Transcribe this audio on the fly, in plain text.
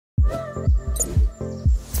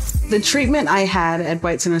The treatment I had at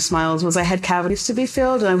White Center Smiles was I had cavities to be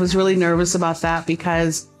filled, and I was really nervous about that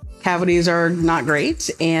because cavities are not great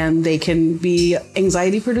and they can be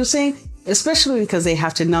anxiety producing, especially because they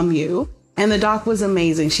have to numb you. And the doc was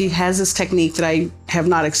amazing. She has this technique that I have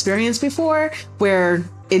not experienced before where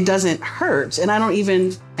it doesn't hurt. And I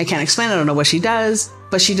can't explain, I don't know what she does,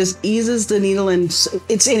 but she just eases the needle and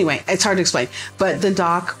it's hard to explain. But the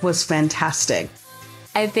doc was fantastic.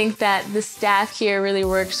 I think that the staff here really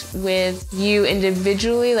works with you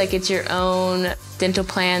individually, like it's your own dental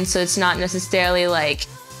plan, so it's not necessarily like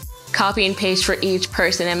copy and paste for each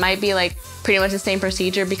person. It might be like pretty much the same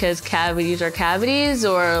procedure because cavities are cavities,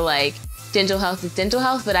 or like dental health is dental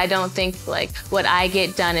health, but I don't think like what I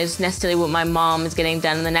get done is necessarily what my mom is getting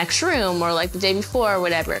done in the next room or like the day before or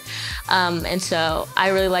whatever. And so I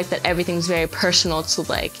really like that everything's very personal to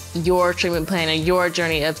like your treatment plan or your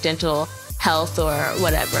journey of dental health or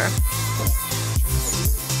whatever.